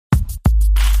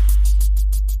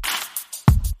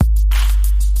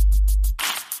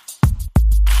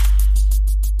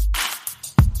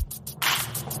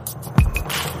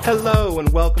Hello and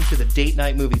welcome to the Date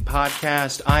Night Movie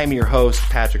Podcast. I'm your host,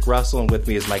 Patrick Russell, and with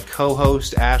me is my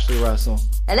co-host, Ashley Russell.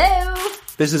 Hello!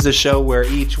 This is a show where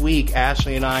each week,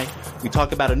 Ashley and I, we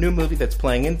talk about a new movie that's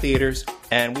playing in theaters,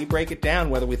 and we break it down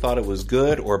whether we thought it was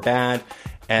good or bad,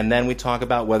 and then we talk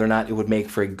about whether or not it would make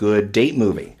for a good date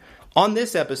movie. On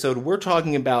this episode, we're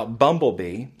talking about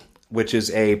Bumblebee, which is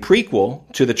a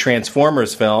prequel to the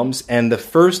Transformers films, and the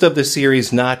first of the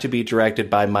series not to be directed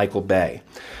by Michael Bay.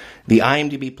 The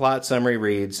IMDb plot summary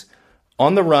reads,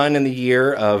 on the run in the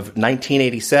year of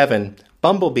 1987,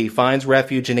 Bumblebee finds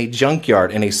refuge in a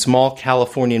junkyard in a small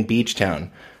Californian beach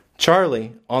town.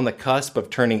 Charlie, on the cusp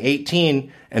of turning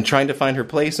 18 and trying to find her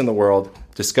place in the world,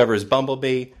 discovers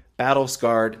Bumblebee,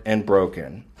 battle-scarred and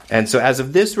broken. And so as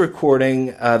of this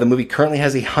recording, the movie currently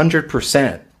has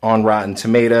 100% on Rotten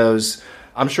Tomatoes.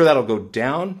 I'm sure that'll go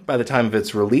down by the time of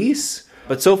its release.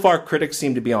 But so far, critics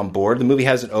seem to be on board. The movie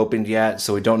hasn't opened yet,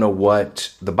 so we don't know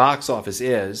what the box office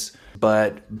is.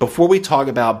 But before we talk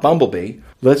about Bumblebee,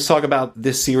 let's talk about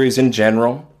this series in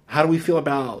general. How do we feel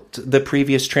about the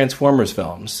previous Transformers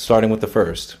films, starting with the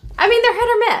first? I mean, they're hit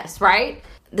or miss, right?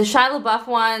 The Shia LaBeouf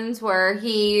ones where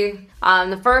the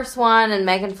first one and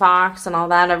Megan Fox and all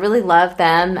that, I really loved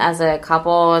them as a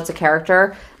couple, as a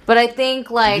character. But I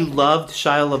think, You loved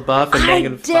Shia LaBeouf and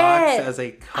Megan Fox as a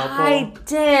couple? I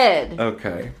did.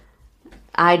 Okay.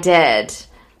 I did.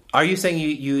 Are you saying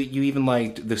you even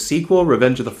liked the sequel,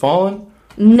 Revenge of the Fallen?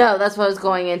 No, that's what I was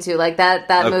going into.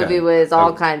 That movie was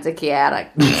all kinds of chaotic.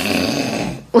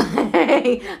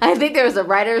 I think there was a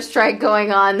writer's strike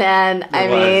going on then.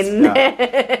 I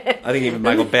think even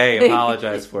Michael Bay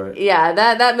apologized for it. Yeah,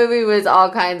 that movie was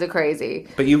all kinds of crazy.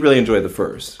 But you really enjoyed the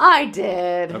first. I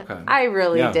did. Okay. I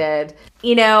really did.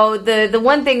 You know, the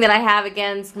one thing that I have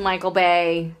against Michael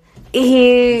Bay,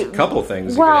 a couple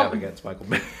things you could have against Michael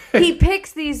Bay. He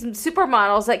picks these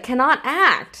supermodels that cannot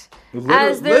act.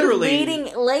 As their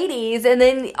leading ladies, and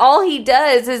then all he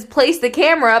does is place the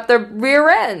camera up their rear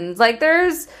ends. I'll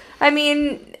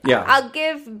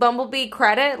give Bumblebee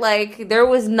credit. There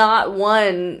was not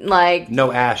one,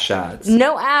 no ass shots.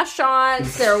 No ass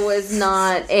shots. There was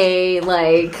not a,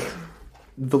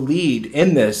 The lead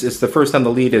in this is the first time the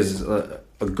lead is a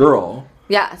girl.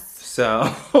 Yes.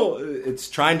 So, it's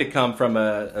trying to come from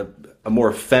a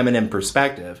more feminine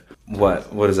perspective. What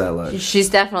does that look? She's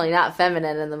definitely not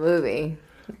feminine in the movie.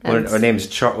 Her name's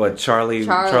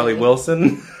Charlie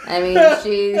Wilson?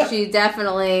 She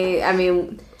definitely,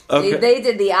 okay. They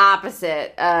did the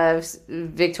opposite of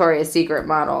Victoria's Secret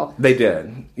model. They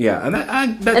did, yeah. And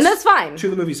that's fine. To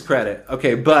the movie's credit.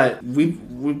 Okay, but we've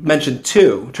mentioned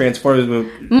two Transformers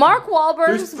movies. Mark Wahlberg's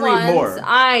There's three more.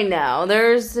 I know.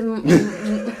 There's the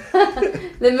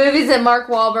movies that Mark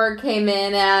Wahlberg came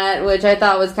in at, which I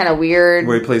thought was kind of weird.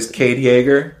 Where he plays Cade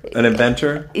Yeager, an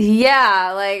inventor.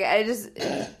 Yeah,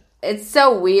 it's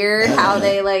so weird how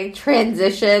they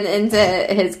transition into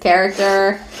his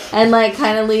character and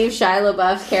kind of leave Shia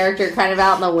LaBeouf's character kind of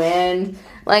out in the wind.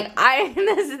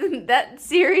 That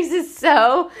series is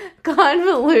so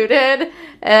convoluted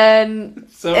and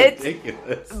so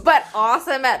ridiculous, but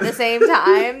awesome at the same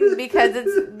time because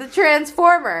it's the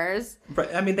Transformers.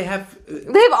 Right, they have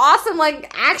awesome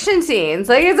action scenes.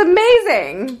 It's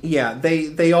amazing. Yeah,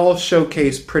 they all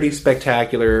showcase pretty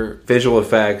spectacular visual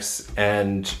effects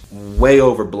and way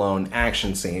overblown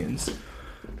action scenes.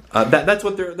 That's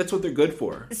what they're good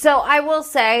for. So I will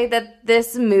say that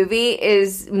this movie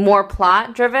is more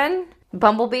plot driven.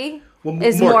 Bumblebee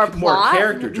is more plot,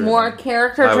 more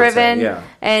character driven, yeah.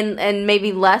 and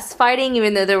maybe less fighting,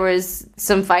 even though there was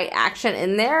some fight action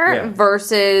in there,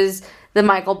 versus the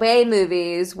Michael Bay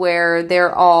movies where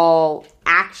they're all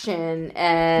action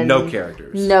and no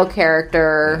characters. No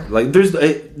character.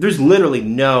 There's literally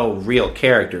no real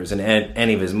characters in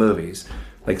any of his movies.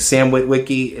 Sam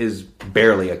Witwicky is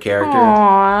barely a character.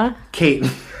 Aww. Kate,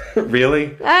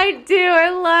 really? I do. I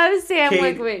love Sam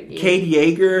Witwicky. Cade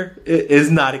Yeager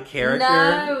is not a character.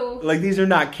 No. These are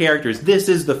not characters. This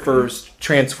is the first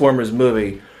Transformers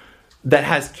movie that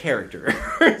has characters.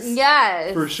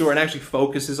 Yes. For sure. And actually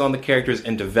focuses on the characters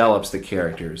and develops the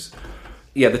characters.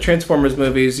 Yeah, the Transformers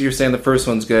movies, you're saying the first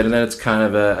one's good, and then it's kind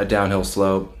of a downhill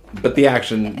slope. But the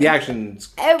action keeps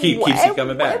you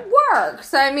coming back. It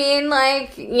works.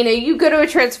 You go to a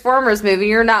Transformers movie,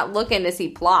 you're not looking to see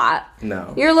plot.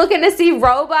 No. You're looking to see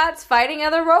robots fighting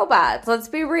other robots. Let's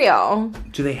be real.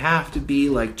 Do they have to be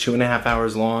 2.5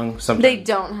 hours long? Sometimes they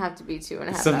don't have to be 2.5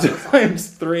 hours long. Sometimes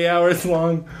 3 hours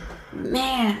long.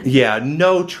 Man. Yeah,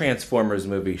 no Transformers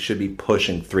movie should be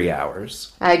pushing 3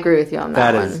 hours. I agree with you on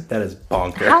that one. That is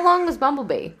bonkers. How long was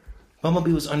Bumblebee?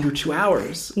 Bumblebee was under 2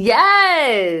 hours.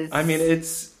 Yes.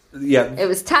 It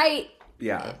was tight.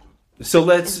 Yeah. So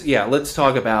let's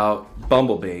talk about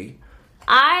Bumblebee.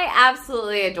 I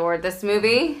absolutely adored this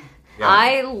movie. Yeah.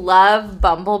 I love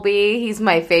Bumblebee. He's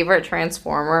my favorite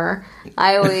Transformer.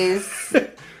 I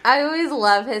always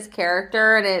love his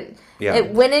character, and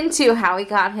it went into how he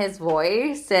got his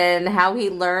voice and how he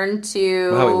learned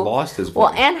to... How he lost his voice.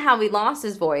 Well, and how he lost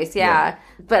his voice, yeah.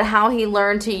 But how he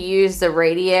learned to use the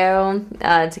radio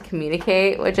to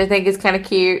communicate, which I think is kind of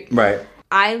cute. Right.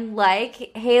 I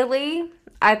like Haley.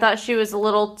 I thought she was a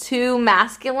little too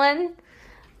masculine.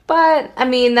 But, I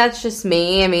mean, that's just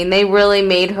me. I mean, they really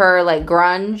made her, like,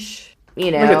 grunge,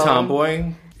 you know. Like a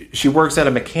tomboy. She works at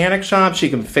a mechanic shop. She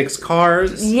can fix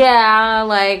cars. Yeah,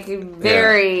 like,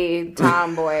 very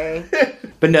tomboy.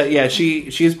 But no, yeah, she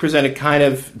is presented kind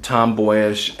of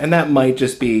tomboyish. And that might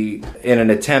just be in an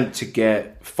attempt to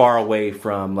get far away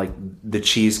from, like, the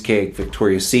cheesecake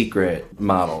Victoria's Secret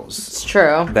models. It's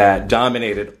true. That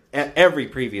dominated every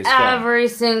previous film. Every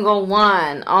single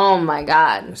one. Oh my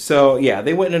god. So, yeah,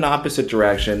 they went in an opposite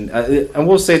direction. And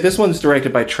we'll say this one's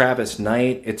directed by Travis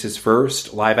Knight. It's his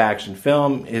first live-action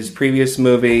film. His previous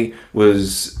movie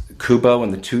was Kubo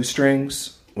and the Two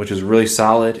Strings, which is a really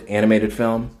solid animated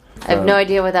film. I have no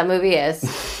idea what that movie is.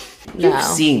 You've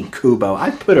seen Kubo.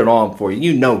 I put it on for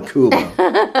you. You know Kubo.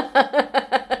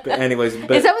 But anyways...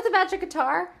 Is that with the magic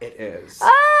guitar? It is.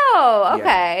 Oh,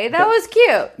 okay. Yeah. That was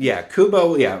cute. Yeah,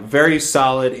 Kubo, very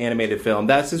solid animated film.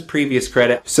 That's his previous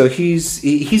credit. So he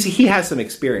has some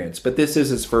experience, but this is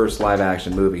his first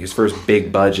live-action movie, his first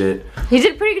big budget. He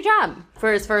did a pretty good job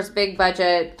for his first big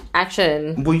budget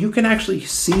action. Well, you can actually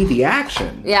see the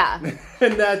action. Yeah.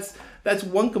 And that's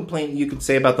one complaint you could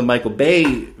say about the Michael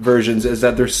Bay versions, is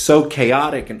that they're so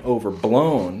chaotic and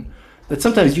overblown that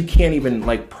sometimes you can't even,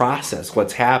 like, process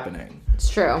what's happening. It's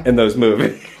true. In those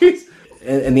movies.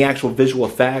 And the actual visual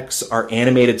effects are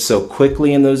animated so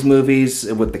quickly in those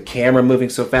movies, with the camera moving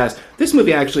so fast. This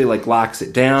movie actually, like, locks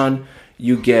it down.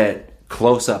 You get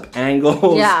close-up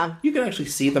angles. Yeah. You can actually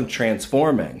see them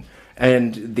transforming.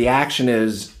 And the action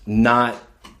is not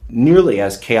nearly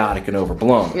as chaotic and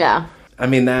overblown. Yeah. I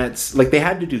mean, that's, like, they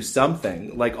had to do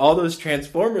something. Like, all those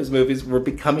Transformers movies were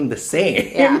becoming the same.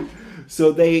 Yeah.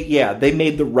 So they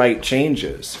made the right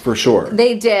changes, for sure.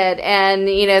 They did. And,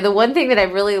 you know, the one thing that I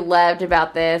really loved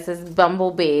about this is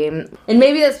Bumblebee. And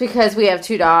maybe that's because we have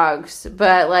two dogs,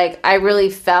 but, like, I really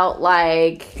felt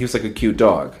like... He was like a cute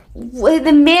dog.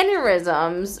 The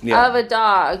mannerisms of a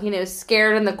dog, you know,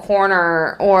 scared in the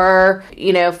corner or,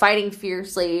 you know, fighting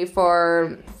fiercely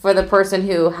for the person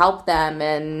who helped them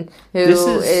and who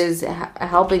is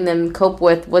helping them cope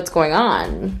with what's going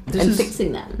on and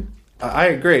fixing them. I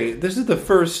agree. This is the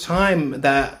first time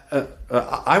that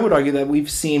I would argue that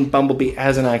we've seen Bumblebee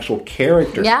as an actual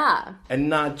character. Yeah. And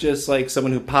not just like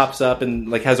someone who pops up and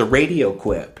like has a radio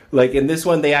quip. Like in this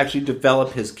one, they actually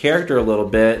develop his character a little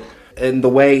bit. And the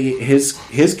way his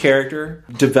character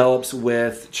develops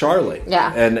with Charlie.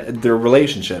 Yeah. And their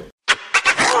relationship.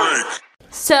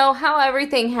 So how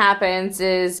everything happens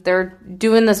is they're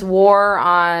doing this war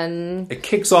on... It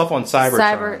kicks off on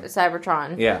Cybertron.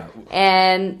 Cybertron. Yeah.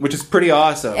 And... Which is pretty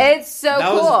awesome. It's so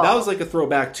cool. That was like a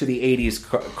throwback to the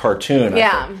 80s cartoon.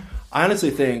 Yeah. I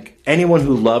honestly think anyone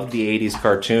who loved the 80s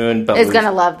cartoon... is going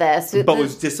to love this. But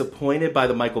was disappointed by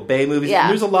the Michael Bay movies. Yeah.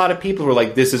 There's a lot of people who are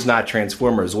like, this is not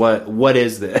Transformers. What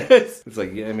is this? It's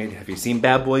like, yeah, I mean, have you seen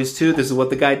Bad Boys 2? This is what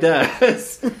the guy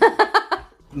does.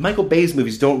 Michael Bay's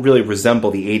movies don't really resemble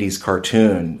the 80s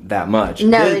cartoon that much.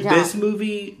 No, they don't. This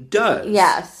movie does.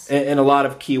 Yes. In a lot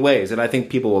of key ways, and I think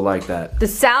people will like that. The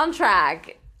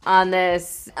soundtrack on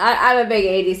this, I'm a big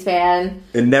 80s fan.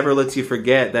 It never lets you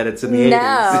forget that it's in the 80s.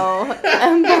 No,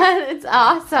 but it's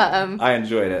awesome. I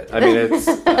enjoyed it. I mean, it's,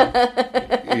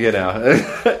 you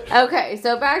know. Okay,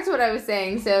 so back to what I was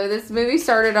saying. So this movie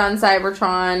started on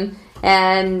Cybertron,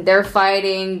 and they're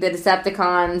fighting the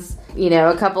Decepticons. You know,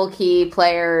 a couple key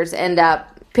players end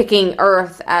up picking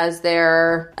Earth as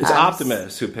their... It's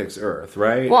Optimus who picks Earth,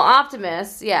 right? Well,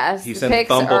 Optimus, yes. He sends picks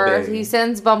Bumblebee. Earth. He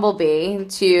sends Bumblebee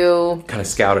to... kind of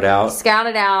scout it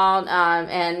out.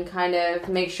 And kind of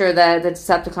make sure that the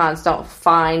Decepticons don't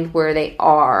find where they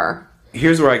are.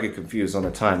 Here's where I get confused on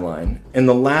the timeline. In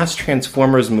the last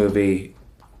Transformers movie,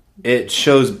 it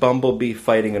shows Bumblebee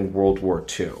fighting in World War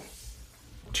II.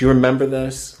 Do you remember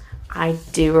this? I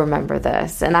do remember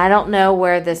this, and I don't know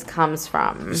where this comes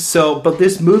from. So, but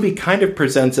this movie kind of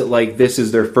presents it like this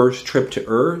is their first trip to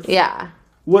Earth. Yeah.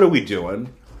 What are we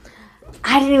doing?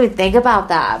 I didn't even think about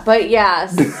that, but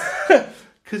yes.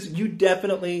 Because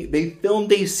they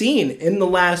filmed a scene in the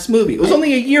last movie. It was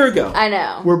only a year ago. I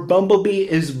know. Where Bumblebee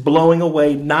is blowing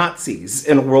away Nazis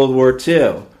in World War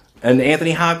II. And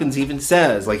Anthony Hopkins even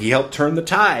says, like, he helped turn the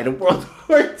tide of World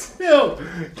War II.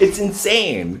 It's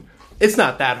insane. It's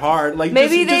not that hard. Like,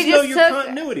 maybe just know your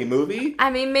continuity movie.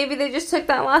 I mean, maybe they just took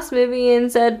that last movie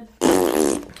and said...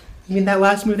 You mean that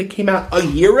last movie that came out a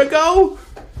year ago?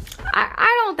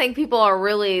 I don't think people are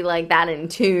really, like, that in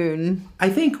tune. I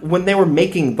think when they were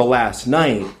making The Last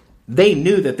Night, they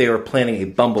knew that they were planning a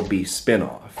Bumblebee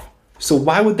spinoff. So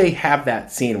why would they have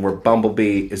that scene where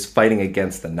Bumblebee is fighting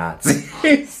against the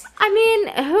Nazis? I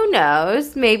mean, who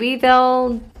knows? Maybe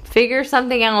they'll figure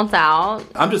something else out.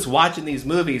 I'm just watching these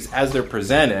movies as they're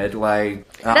presented. Like,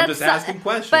 I'm just asking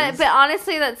questions. But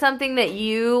honestly, that's something that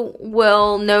you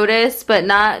will notice, but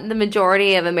not the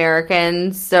majority of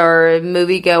Americans or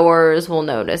moviegoers will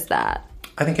notice that.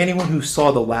 I think anyone who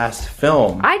saw the last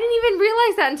film... I didn't even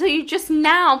realize that until you just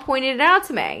now pointed it out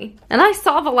to me. And I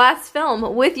saw the last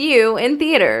film with you in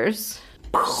theaters.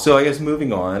 So I guess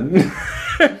moving on...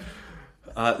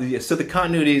 so the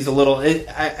continuity is a little...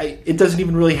 It doesn't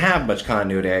even really have much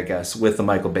continuity, I guess, with the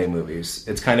Michael Bay movies.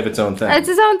 It's kind of its own thing. It's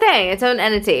its own thing, its own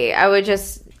entity. I would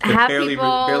just have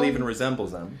people... barely even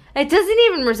resembles them. It doesn't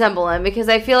even resemble them, because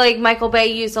I feel like Michael Bay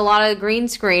used a lot of green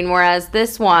screen, whereas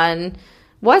this one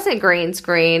wasn't green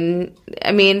screen.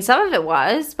 I mean, some of it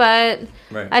was, but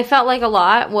right. I felt like a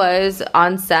lot was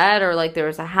on set, or like there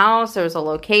was a house, there was a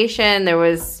location, there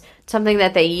was something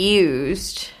that they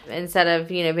used instead of,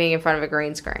 being in front of a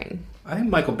green screen. I think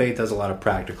Michael Bay does a lot of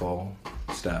practical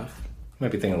stuff.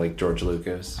 Might be thinking like George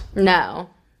Lucas. No.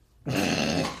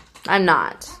 I'm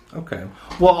not. Okay.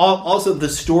 Well, also the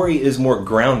story is more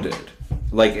grounded.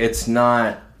 Like, it's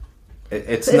not...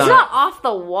 It's not off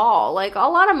the wall. Like, a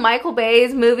lot of Michael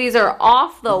Bay's movies are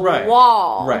off the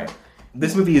wall. Right.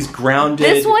 This movie is grounded.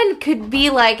 This one could be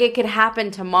like it could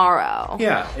happen tomorrow.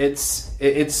 Yeah, it's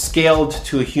scaled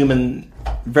to a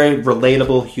very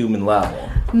relatable human level.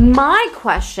 My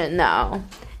question, though,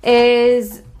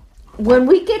 is when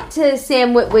we get to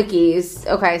Sam Witwicky's...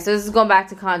 Okay, so this is going back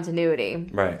to continuity.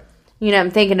 Right. I'm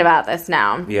thinking about this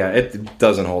now. Yeah, it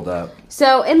doesn't hold up.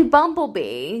 So, in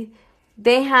Bumblebee...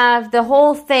 They have the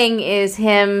whole thing is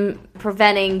him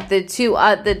preventing the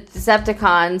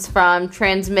Decepticons from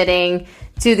transmitting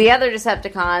to the other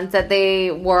Decepticons that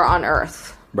they were on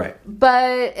Earth. Right.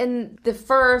 But in the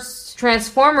first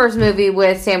Transformers movie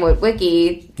with Sam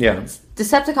Witwicky,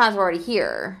 Decepticons were already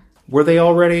here. Were they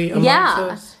already amongst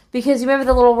us? Because you remember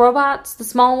the little robots, the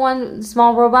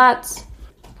small robots?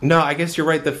 No, I guess you're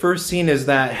right. The first scene is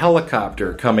that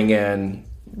helicopter coming in.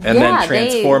 And then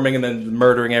transforming and then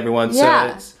murdering everyone.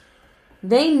 Yeah. So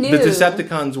they knew. The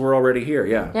Decepticons were already here,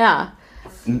 yeah. Yeah.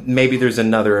 Maybe there's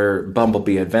another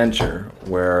Bumblebee adventure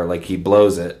where, like, he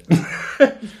blows it.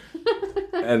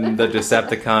 And the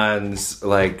Decepticons,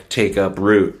 like, take up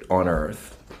root on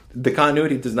Earth. The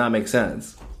continuity does not make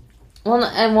sense. Well,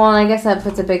 I guess that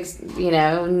puts a big,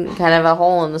 kind of a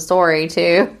hole in the story,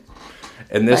 too.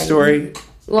 In this story...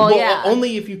 Well, yeah.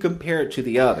 Only if you compare it to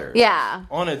the other. Yeah.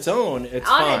 On its own, it's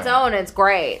fine. On its own, it's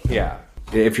great. Yeah.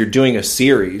 If you're doing a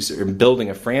series or building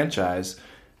a franchise,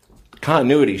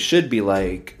 continuity should be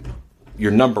like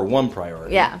your number one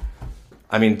priority. Yeah.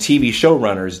 I mean, TV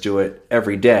showrunners do it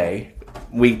every day,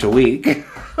 week to week.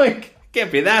 Like, it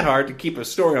can't be that hard to keep a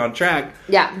story on track.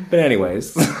 Yeah. But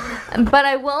anyways. But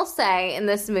I will say, in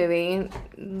this movie,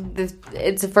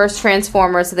 it's the first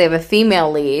Transformers, so they have a female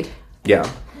lead.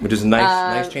 Yeah. Which is a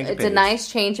nice change of pace. It's a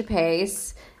nice change of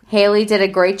pace. Haley did a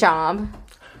great job.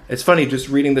 It's funny, just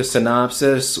reading the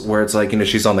synopsis where it's like,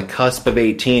 she's on the cusp of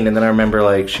 18, and then I remember,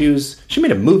 like, she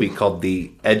made a movie called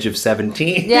The Edge of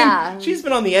 17. Yeah. She's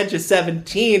been on the edge of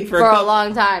 17 for a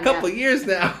long time. Couple years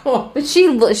now. But she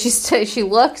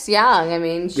looks young. I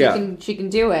mean, she can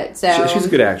do it. So she's a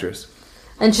good actress.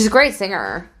 And she's a great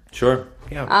singer. Sure.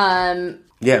 Yeah.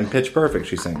 Yeah, in Pitch Perfect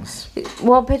she sings.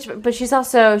 Well, but she's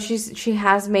also she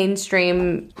has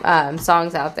mainstream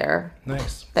songs out there.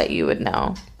 Nice. That you would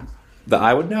know. That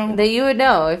I would know? That you would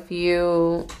know if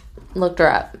you looked her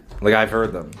up. Like, I've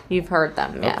heard them. You've heard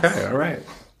them, yes. Okay, all right.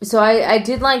 So I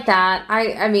did like that.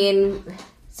 I mean,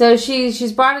 so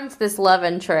she's brought into this love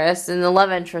interest, and the love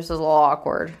interest is a little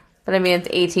awkward. But I mean, it's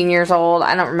 18 years old.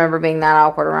 I don't remember being that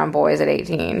awkward around boys at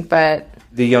 18, but...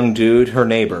 The young dude, her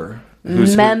neighbor...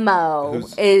 Memo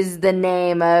is the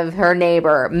name of her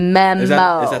neighbor. Memo. Is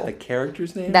that the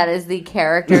character's name? That is the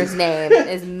character's name.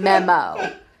 Is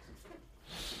Memo.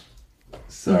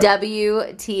 Sorry.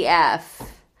 WTF.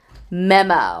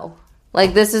 Memo.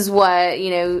 Like, this is what,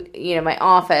 my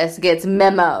office gets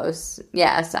memos.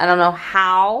 Yes. I don't know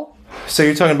how. So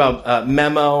you're talking about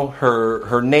Memo,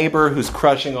 her neighbor who's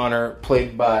crushing on her,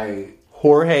 played by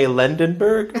Jorge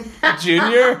Lendenberg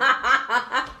Jr.?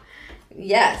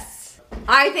 Yes.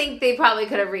 I think they probably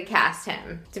could have recast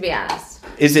him, to be honest.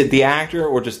 Is it the actor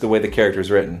or just the way the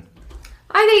character's written?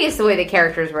 I think it's the way the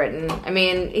character's written. I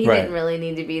mean, he didn't really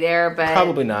need to be there, but...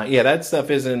 Probably not. Yeah, that stuff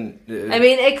isn't... I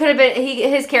mean, it could have been...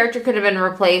 His character could have been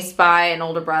replaced by an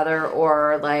older brother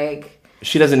or, like...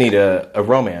 She doesn't need a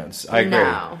romance. I agree.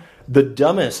 No. The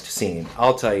dumbest scene,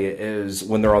 I'll tell you, is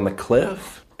when they're on the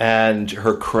cliff and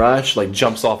her crush, like,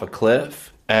 jumps off a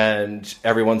cliff and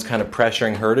everyone's kind of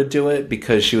pressuring her to do it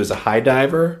because she was a high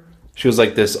diver. She was,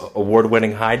 like, this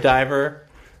award-winning high diver.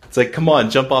 It's like, come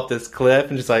on, jump off this cliff.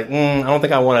 And she's like, I don't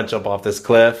think I want to jump off this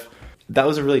cliff. That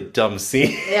was a really dumb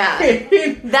scene. Yeah.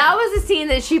 That was a scene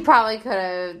that she probably could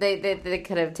have, they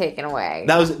could have taken away.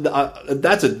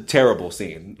 That's a terrible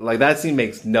scene. Like, that scene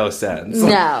makes no sense.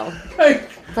 No.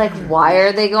 Like, why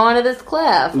are they going to this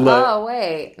cliff? Oh,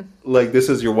 wait. Like, this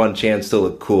is your one chance to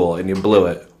look cool, and you blew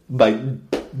it by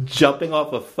jumping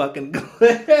off a fucking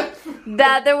cliff.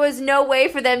 That there was no way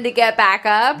for them to get back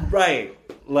up? Right.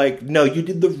 Like, no, you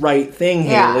did the right thing,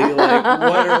 Haley. Like,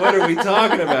 what are we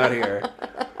talking about here?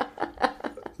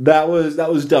 That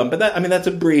was dumb. But that's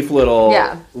a brief little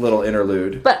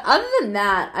interlude. But other than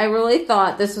that, I really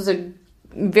thought this was a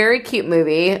very cute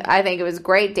movie. I think it was a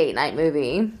great date night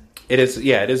movie. It is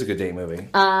a good date movie.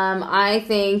 I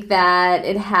think that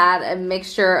it had a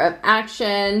mixture of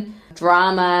action,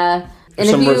 drama, and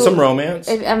some romance.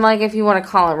 If you want to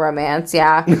call it romance,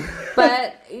 yeah.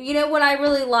 But what I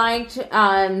really liked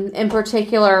in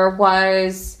particular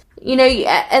was, in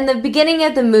the beginning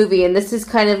of the movie, and this is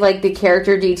kind of like the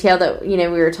character detail that we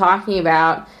were talking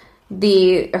about.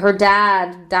 Her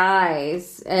dad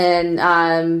dies,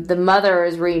 and the mother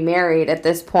is remarried at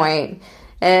this point.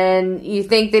 And you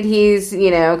think that he's,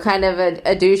 kind of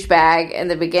a douchebag in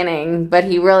the beginning, but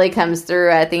he really comes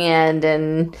through at the end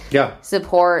and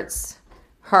supports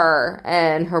her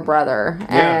and her brother.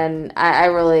 Yeah. And I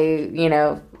really,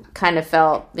 kind of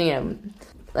felt,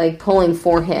 like pulling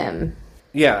for him.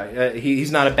 Yeah,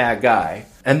 he's not a bad guy.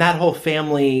 And that whole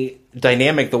family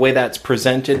dynamic, the way that's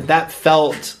presented, that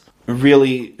felt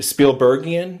really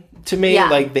Spielbergian to me. Yeah.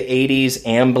 Like the 80s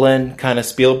Amblin kind of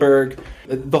Spielberg.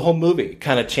 The whole movie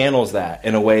kind of channels that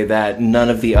in a way that none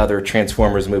of the other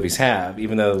Transformers movies have,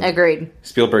 even though Agreed.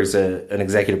 Spielberg's an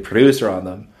executive producer on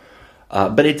them.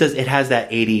 But it has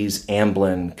that 80s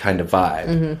Amblin kind of vibe.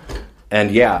 Mm-hmm.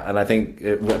 And I think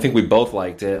we both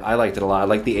liked it. I liked it a lot. I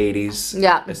like the 80s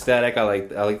aesthetic. I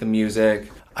like the music.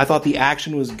 I thought the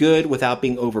action was good without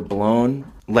being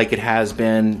overblown like it has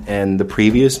been in the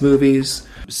previous movies.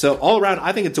 So all around,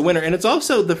 I think it's a winner. And it's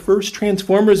also the first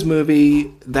Transformers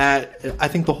movie that I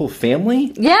think the whole family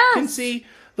can see.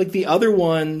 Like the other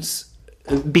ones,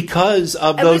 because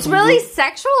of those... It was really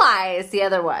sexualized, the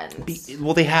other ones.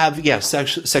 Well, they have,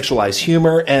 sexualized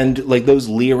humor and like those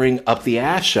leering up the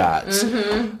ass shots.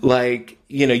 Mm-hmm. Like,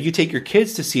 you take your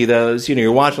kids to see those,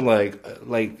 you're watching like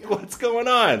what's going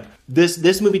on?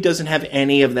 This movie doesn't have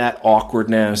any of that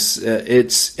awkwardness.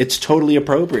 It's totally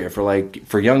appropriate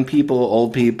for young people,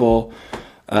 old people.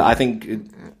 I think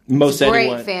most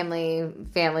anyone... Great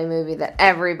family movie that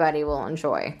everybody will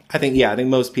enjoy. I think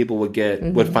most people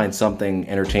would find something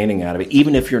entertaining out of it,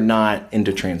 even if you're not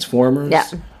into Transformers. Yeah.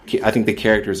 I think the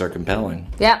characters are compelling.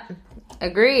 Yep.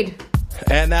 Agreed.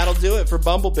 And that'll do it for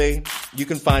Bumblebee. You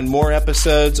can find more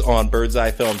episodes on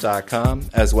birdseyefilm.com,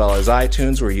 as well as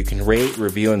iTunes, where you can rate,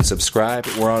 review, and subscribe.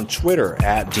 We're on Twitter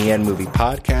at DN Movie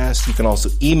Podcast. You can also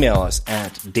email us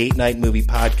at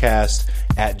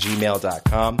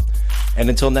datenightmoviepodcast@gmail.com. And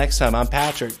until next time, I'm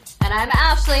Patrick. And I'm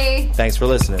Ashley. Thanks for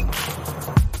listening.